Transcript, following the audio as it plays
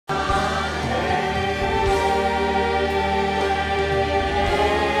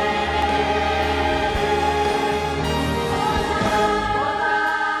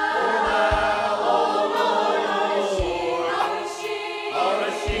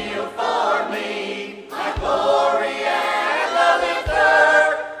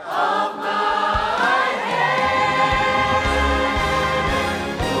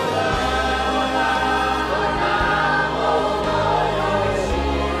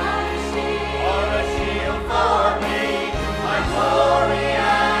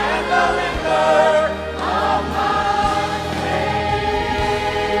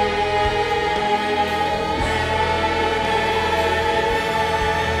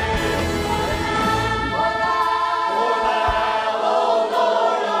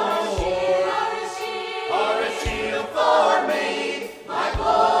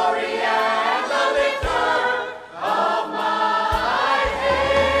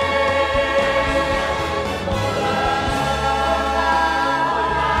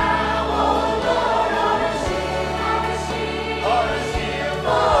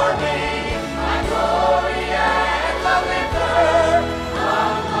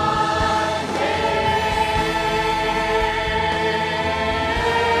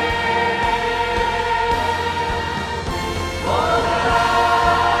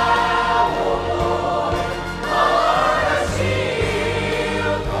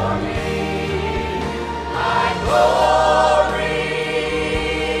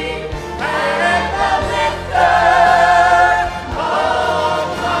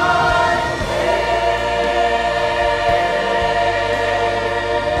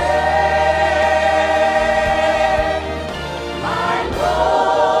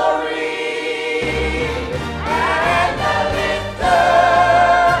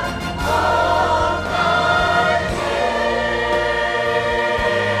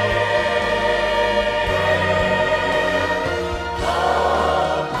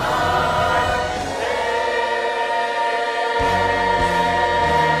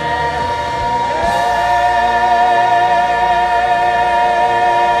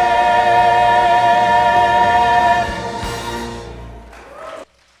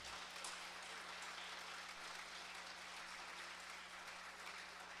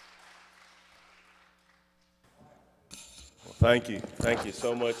Thank you. Thank you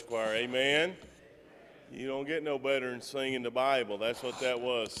so much, choir. Amen. You don't get no better than singing the Bible. That's what that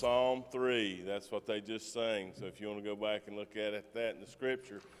was, Psalm 3. That's what they just sang. So if you want to go back and look at that in the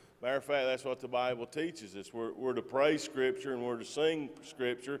Scripture. Matter of fact, that's what the Bible teaches us. We're to pray Scripture, and we're to sing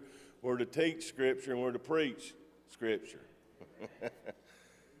Scripture. We're to teach Scripture, and we're to preach Scripture.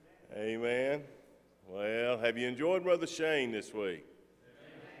 Amen. Well, have you enjoyed Brother Shane this week?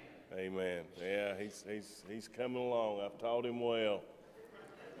 Amen. Yeah, he's coming along. I've taught him well.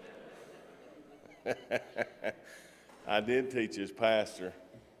 I did teach his pastor,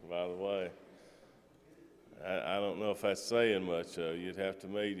 by the way. I don't know if that's saying much, though. You'd have to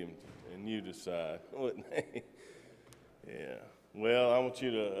meet him, and you decide, wouldn't he? Yeah. Well, I want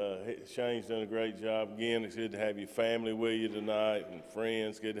you to, Shane's done a great job. Again, it's good to have your family with you tonight, and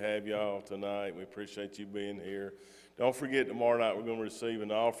friends, good to have you all tonight. We appreciate you being here. Don't forget, tomorrow night we're going to receive an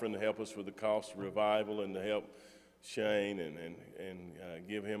offering to help us with the cost of revival and to help Shane and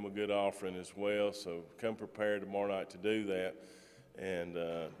give him a good offering as well. So come prepared tomorrow night to do that. And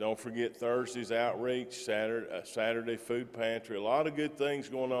don't forget Thursday's outreach, Saturday food pantry. A lot of good things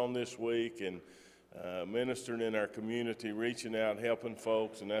going on this week, and ministering in our community, reaching out, helping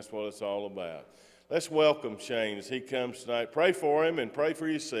folks, and that's what it's all about. Let's welcome Shane as he comes tonight. Pray for him and pray for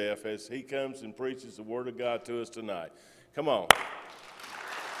yourself as he comes and preaches the Word of God to us tonight. Come on.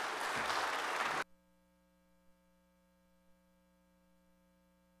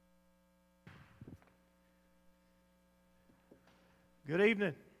 Good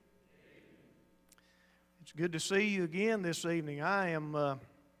evening. It's good to see you again this evening. I am,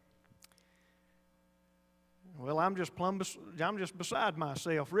 I'm just beside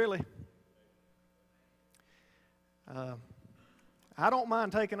myself, really. I don't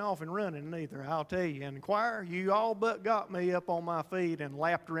mind taking off and running neither, I'll tell you. And choir, you all but got me up on my feet and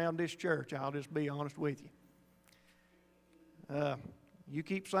lapped around this church, I'll just be honest with you. You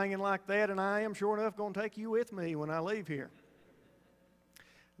keep singing like that, and I am sure enough going to take you with me when I leave here.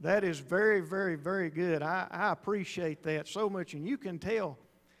 That is very, very, very good. I appreciate that so much, and you can tell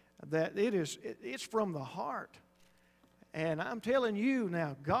that it's from the heart. And I'm telling you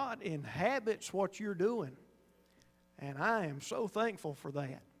now, God inhabits what you're doing. And I am so thankful for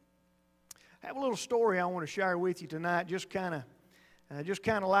that. I have a little story I want to share with you tonight, just kind of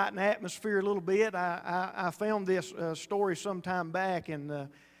lighten the atmosphere a little bit. I found this story some time back, and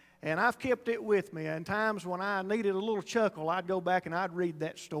I've kept it with me. And times when I needed a little chuckle, I'd go back and I'd read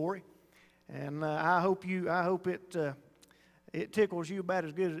that story. And I hope it tickles you about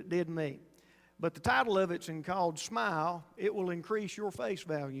as good as it did me. but the title of it's called Smile, It Will Increase Your Face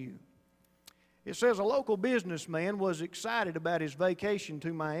Value. It says a local businessman was excited about his vacation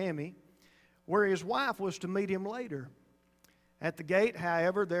to Miami, where his wife was to meet him later. At the gate,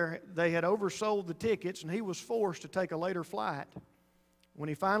 however, they had oversold the tickets, and he was forced to take a later flight. When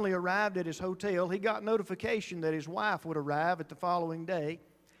he finally arrived at his hotel, he got notification that his wife would arrive at the following day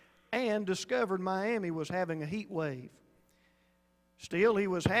and discovered Miami was having a heat wave. Still, he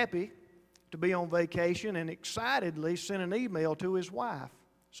was happy to be on vacation and excitedly sent an email to his wife,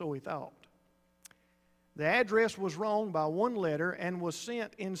 so he thought. The address was wrong by one letter and was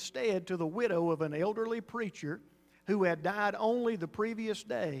sent instead to the widow of an elderly preacher who had died only the previous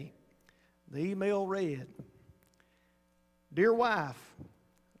day. The email read, "Dear wife,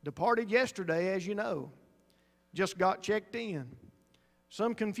 departed yesterday as you know. Just got checked in.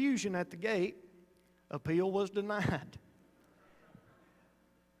 Some confusion at the gate. Appeal was denied.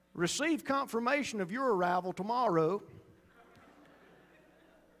 Receive confirmation of your arrival tomorrow.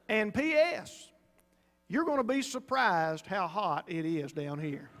 And P.S. You're going to be surprised how hot it is down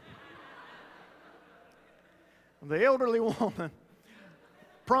here." The elderly woman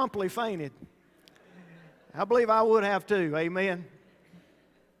promptly fainted. I believe I would have too, amen.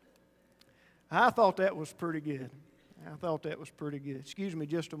 I thought that was pretty good. Excuse me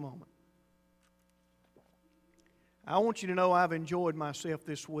just a moment. I want you to know I've enjoyed myself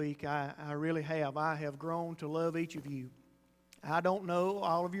this week. I really have. I have grown to love each of you. I don't know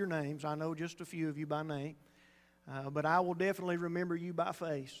all of your names. I know just a few of you by name. But I will definitely remember you by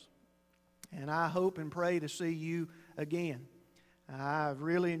face. And I hope and pray to see you again. I've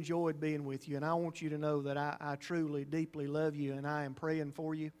really enjoyed being with you. And I want you to know that I truly, deeply love you. And I am praying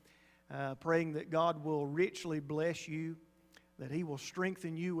for you. Praying that God will richly bless you. That He will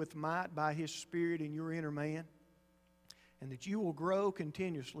strengthen you with might by His Spirit in your inner man. And that you will grow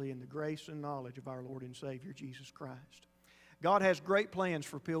continuously in the grace and knowledge of our Lord and Savior, Jesus Christ. God has great plans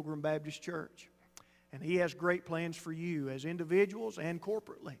for Pilgrim Baptist Church. And He has great plans for you as individuals and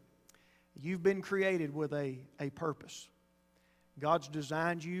corporately. You've been created with a purpose. God's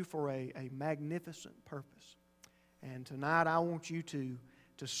designed you for a magnificent purpose. And tonight I want you to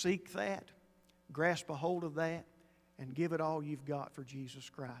seek that, grasp a hold of that, and give it all you've got for Jesus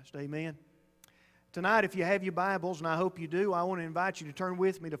Christ. Amen. Tonight, if you have your Bibles, and I hope you do, I want to invite you to turn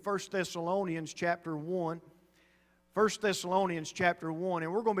with me to 1 Thessalonians chapter 1. 1 Thessalonians chapter 1,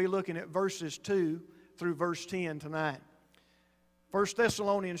 and we're going to be looking at verses 2 through verse 10 tonight. 1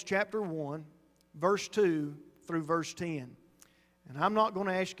 Thessalonians chapter 1, verse 2 through verse 10. And I'm not going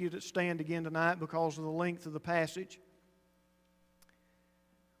to ask you to stand again tonight because of the length of the passage.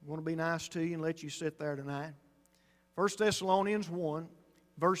 I want to be nice to you and let you sit there tonight. 1 Thessalonians 1,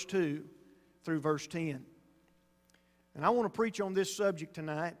 verse 2 through verse 10. And I want to preach on this subject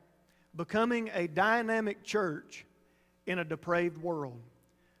tonight, becoming a dynamic church in a depraved world.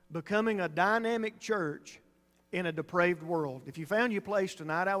 Becoming a dynamic church in a depraved world. If you found your place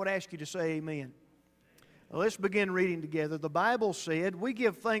tonight, I would ask you to say amen. Well, let's begin reading together. The Bible said, "We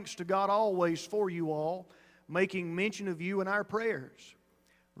give thanks to God always for you all, making mention of you in our prayers,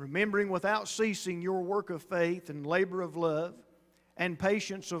 remembering without ceasing your work of faith and labor of love and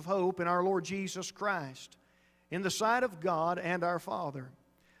patience of hope in our Lord Jesus Christ, in the sight of God and our Father,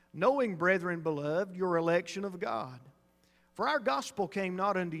 knowing, brethren beloved, your election of God. For our gospel came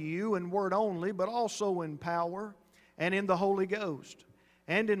not unto you in word only, but also in power and in the Holy Ghost,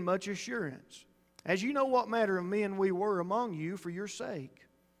 and in much assurance, as you know what manner of men we were among you for your sake.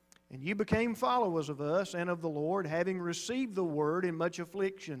 And you became followers of us and of the Lord, having received the word in much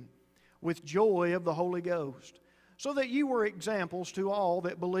affliction, with joy of the Holy Ghost, so that you were examples to all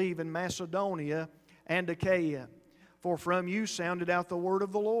that believe in Macedonia and Achaia. For from you sounded out the word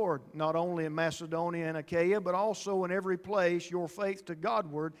of the Lord, not only in Macedonia and Achaia, but also in every place your faith to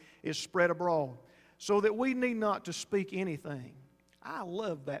Godward is spread abroad, so that we need not to speak anything." I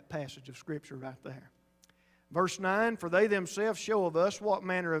love that passage of Scripture right there. Verse 9, "For they themselves show of us what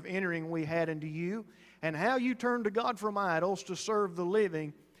manner of entering we had into you, and how you turned to God from idols to serve the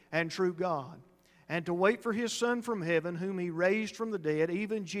living and true God, and to wait for His Son from heaven, whom He raised from the dead,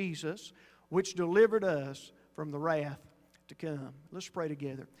 even Jesus, which delivered us from the wrath to come." Let's pray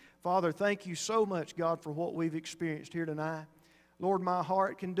together. Father, thank you so much, God, for what we've experienced here tonight. Lord, my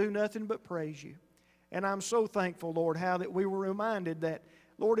heart can do nothing but praise you. And I'm so thankful, Lord, how that we were reminded that,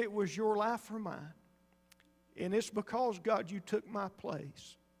 Lord, it was your life for mine. And it's because, God, you took my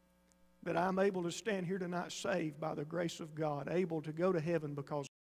place that I'm able to stand here tonight saved by the grace of God, able to go to heaven because